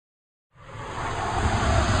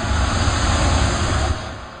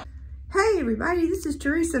everybody, this is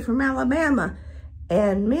Teresa from Alabama,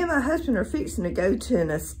 and me and my husband are fixing to go to an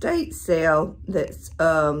estate sale that's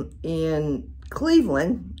in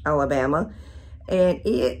Cleveland, Alabama, and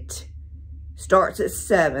it starts at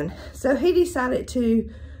 7. So he decided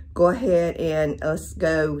to go ahead and us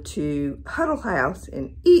go to Huddle House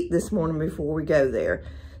and eat this morning before we go there.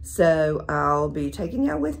 So I'll be taking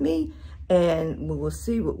y'all with me, and we'll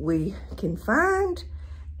see what we can find.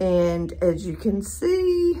 And as you can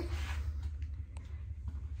see,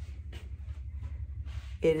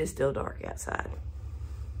 it is still dark outside.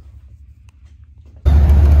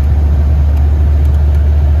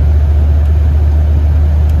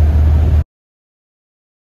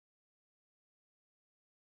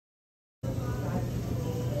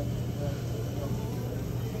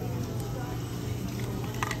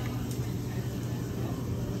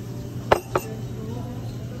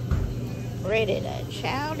 Ready to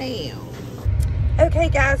chow down. Okay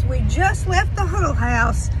guys, we just left the Huddle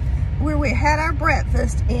House where we had our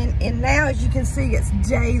breakfast, and now as you can see it's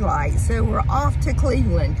daylight, so we're off to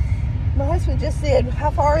Cleveland. My husband just said, how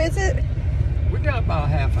far is it? We got about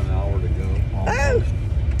half an hour to go. Almost. Oh,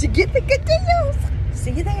 to get the good deals. See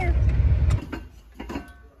you there.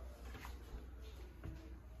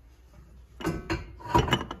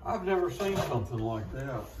 I've never seen something like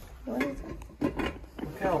that. What is it?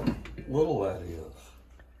 Look how little that is.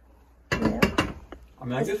 Yeah. I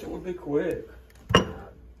mean, I guess it would be quick.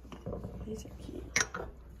 These are cute.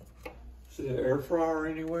 See an air fryer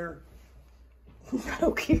anywhere? I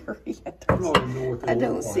don't care. I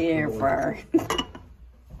don't see air fryer.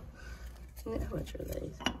 How much are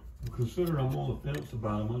these? Considering I'm on the fence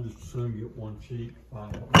about them, I just assume get one cheap.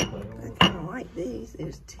 I kind of like these.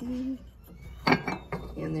 There's tea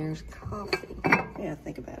and there's coffee. Yeah,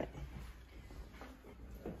 think about it.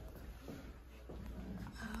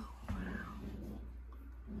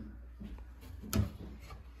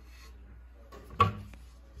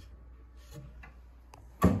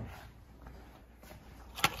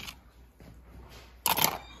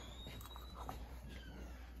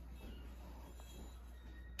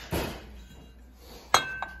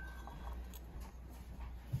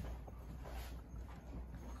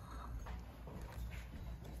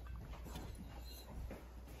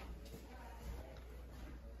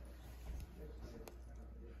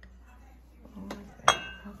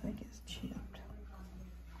 I think it's chipped.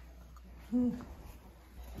 You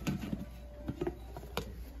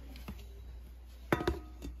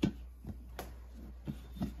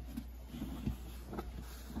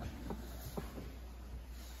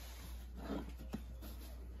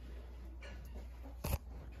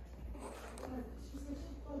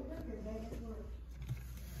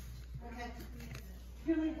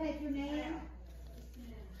want to take your name?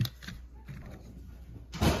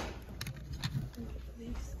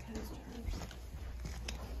 These coasters.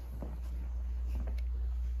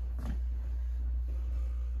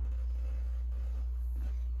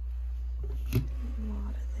 A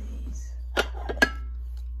lot of these.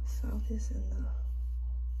 Saw this in the,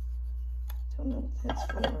 don't know what that's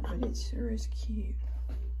for, but it sure is cute.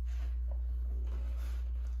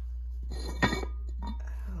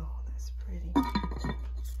 Oh, that's pretty. I'm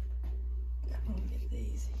gonna get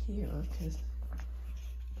these here because I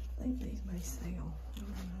think these may sell.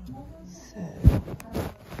 So,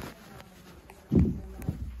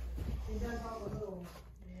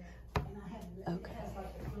 okay.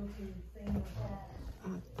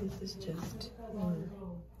 This is just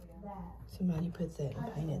somebody put that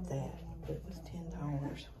and painted that. It was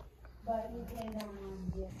 $10.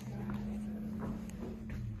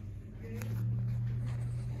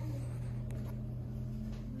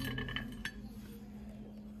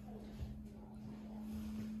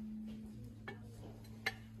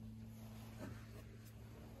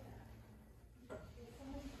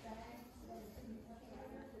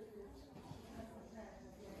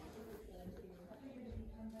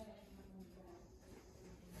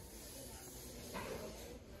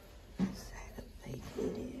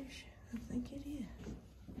 I think it is.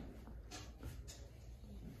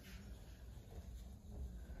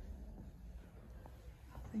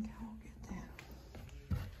 I think I will get that.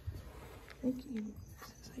 Thank you. This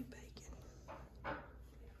is like bacon.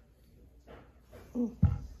 Mm.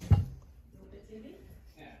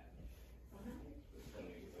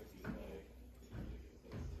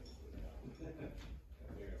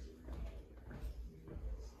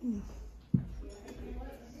 Mm.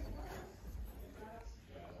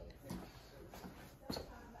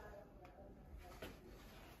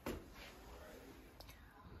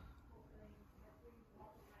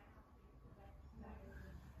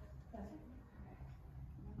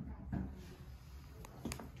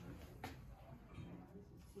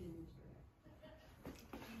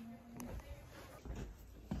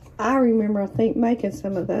 I remember, I think, making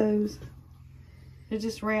some of those. It's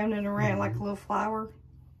just rounding around like a little flower.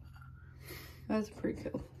 That's pretty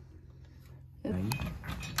cool. Yeah.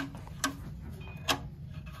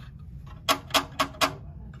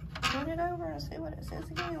 Turn it over and see what it says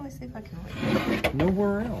again. Let me see if I can read it.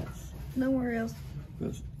 Nowhere else. Nowhere else.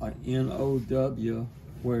 It's like N-O-W,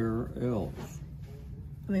 where else?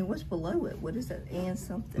 I mean, what's below it? What is that? And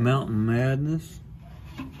something. Mountain Madness.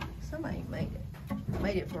 Somebody made it.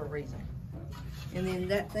 Made it for a reason. And then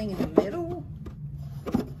that thing in the middle.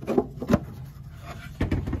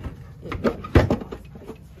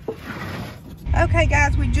 Okay,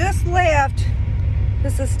 guys, we just left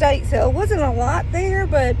this estate sale. It wasn't a lot there,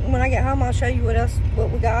 but when I get home, I'll show you what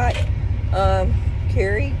we got.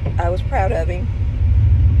 Kerry, I was proud of him.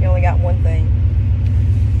 He only got one thing.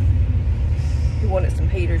 He wanted some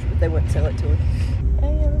heaters, but they wouldn't sell it to him.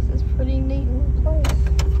 Oh yeah, this is pretty neat little place.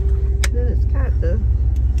 Then it's got the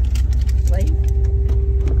lake.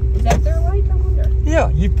 Is that their lake, I wonder? Yeah,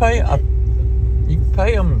 you pay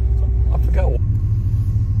them, I forgot what.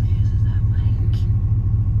 This is that lake.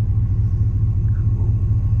 Cool.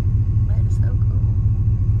 That is so cool.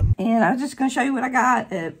 And I was just going to show you what I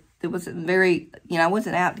got. It wasn't very, I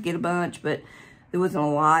wasn't out to get a bunch, but there wasn't a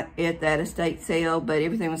lot at that estate sale, but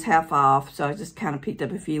everything was half off, so I just kind of picked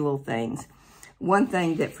up a few little things. One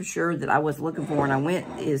thing that for sure that I was looking for, and I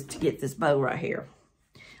went, is to get this bow right here.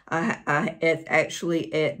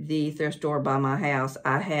 Actually at the thrift store by my house,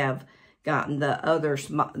 I have gotten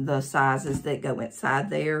the sizes that go inside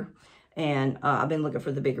there, and I've been looking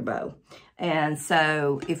for the bigger bow. And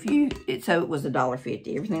so it was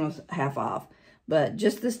 $1.50. Everything was half off. But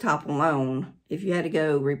just this top alone, if you had to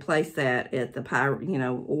go replace that at the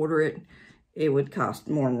order it, it would cost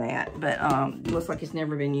more than that. But it looks like it's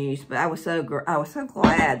never been used. But I was so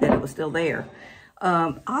glad that it was still there.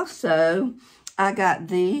 Also, I got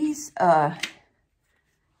these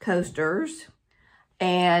coasters,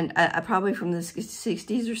 and I probably from the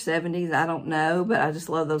 60s or 70s, I don't know, but I just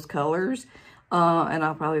love those colors. And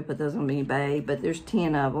I'll probably put those on eBay, but there's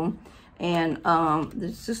 10 of them. And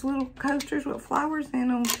there's just little coasters with flowers in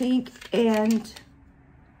them, pink and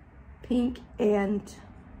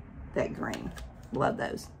that green. Love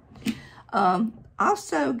those.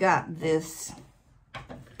 Also got this.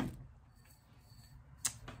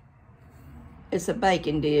 It's a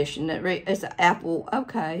baking dish, and it's an apple.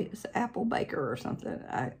 Okay, it's an apple baker or something.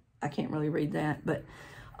 I can't really read that, but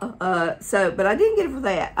but I didn't get it for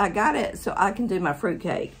that. I got it so I can do my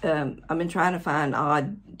fruitcake. I've been trying to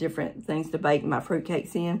find different things to bake my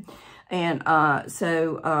fruitcakes in. And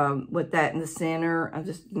with that in the center, I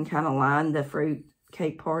just can kind of line the fruit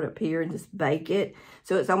cake part up here and just bake it.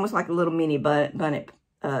 So it's almost like a little mini bunnet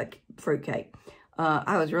fruitcake.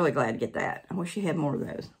 I was really glad to get that. I wish you had more of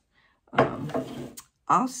those.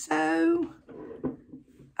 Also,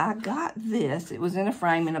 I got this. It was in a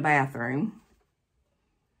frame in a bathroom.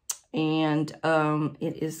 And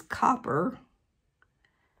it is copper.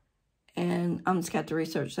 And I'm just got to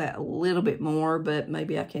research that a little bit more, but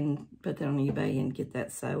maybe I can put that on eBay and get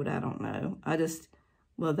that sold. I don't know. I just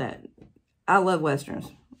love that. I love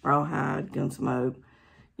Westerns. Rawhide, Gunsmoke.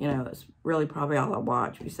 It's really probably all I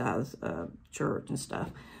watch besides church and stuff.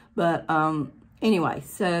 But anyway,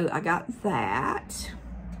 so I got that.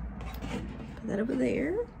 Put that over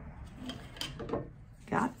there.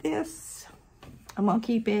 Got this. I'm gonna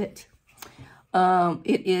keep it.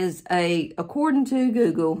 It is according to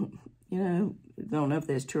Google, don't know if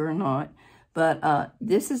that's true or not, but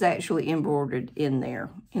this is actually embroidered in there,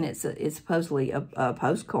 and it's supposedly a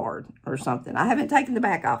postcard or something. I haven't taken the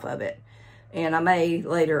back off of it, and I may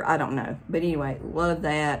later, I don't know. But anyway, love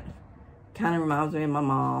that. Kind of reminds me of my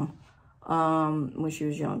mom when she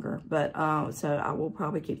was younger. But so I will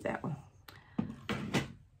probably keep that one.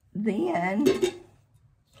 Then, doing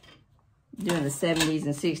the 70s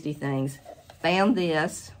and 60s things, found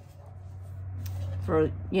this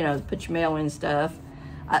for, put your mail in stuff.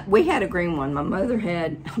 We had a green one. My mother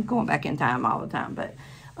had, I'm going back in time all the time, but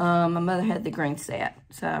my mother had the green set.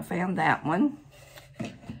 So I found that one.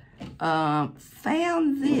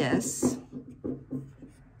 Found this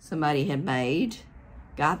somebody had made.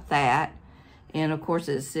 Got that. And of course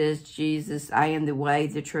it says, Jesus, I am the way,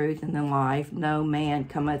 the truth, and the life. No man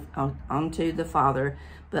cometh unto the Father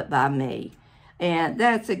but by me. And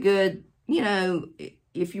that's a good,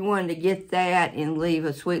 if you wanted to get that and leave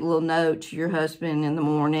a sweet little note to your husband in the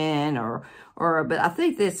morning, but I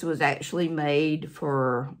think this was actually made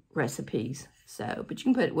for recipes. So, but you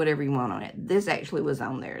can put whatever you want on it. This actually was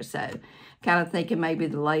on there. So, kind of thinking maybe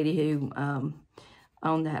the lady who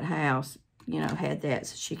owned that house, had that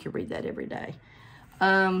so she could read that every day.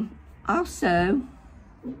 Also,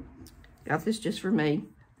 Got this just for me.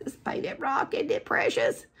 This painted rock, isn't it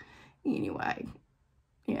precious? Anyway,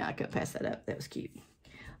 yeah, I could pass that up. That was cute.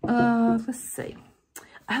 Let's see.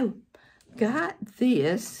 Oh, got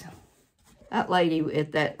this. That lady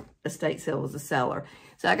at that estate sale was a seller.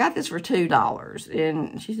 So I got this for $2.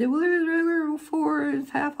 And she said, well, there's regular 4, it's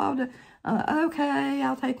half off. Okay,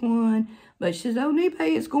 I'll take one. But she says, oh,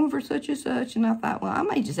 eBay, it's going for such and such. And I thought, well, I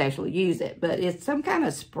may just actually use it. But it's some kind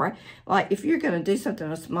of spray. Like, if you're going to do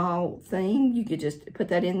something, a small thing, you could just put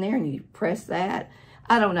that in there and you press that.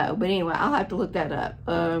 I don't know. But anyway, I'll have to look that up.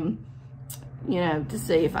 You know, to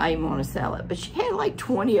see if I even want to sell it. But she had like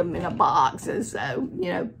 20 of them in a box. And so, you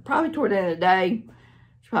know, probably toward the end of the day,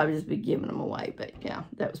 she'll probably just be giving them away. But yeah,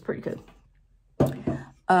 that was pretty good.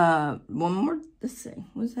 One more. Let's see.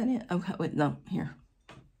 Was that it? Okay, wait, no, here.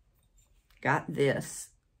 Got this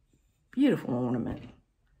beautiful ornament.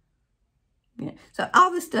 Yeah. So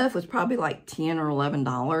all this stuff was probably like $10 or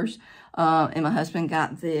 $11. And my husband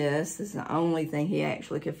got this. This is the only thing he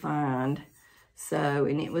actually could find. So,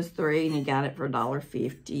 and it was $3 and he got it for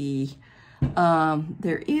 $1.50.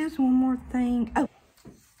 There is one more thing. Oh,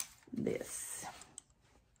 this.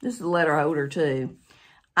 This is a letter holder too.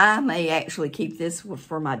 I may actually keep this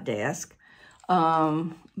for my desk.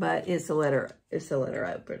 But it's a letter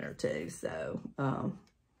opener too. So,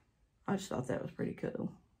 I just thought that was pretty cool.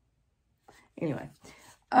 Anyway.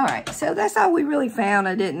 All right. So that's all we really found.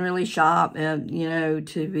 I didn't really shop, you know,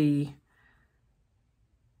 to be,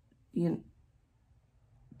 you know,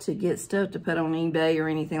 to get stuff to put on eBay or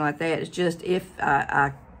anything like that. It's just if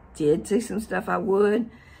I did see some stuff, I would.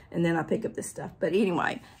 And then I pick up this stuff. But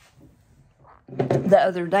anyway, the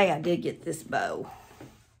other day I did get this bow.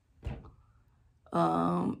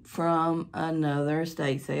 From another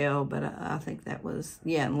estate sale. But I think that was,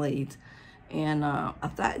 yeah, in Leeds. And I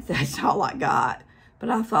thought that's all I got. But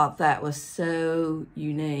I thought that was so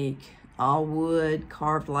unique. All wood,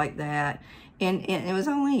 carved like that. And it was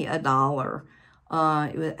only $1.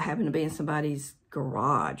 It happened to be in somebody's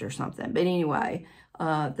garage or something. But anyway,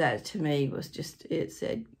 that to me was just, it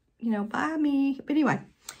said, you know, buy me. But anyway,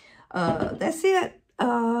 that's it.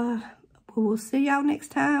 We'll see y'all next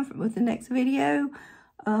time with the next video.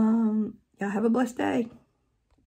 Y'all have a blessed day.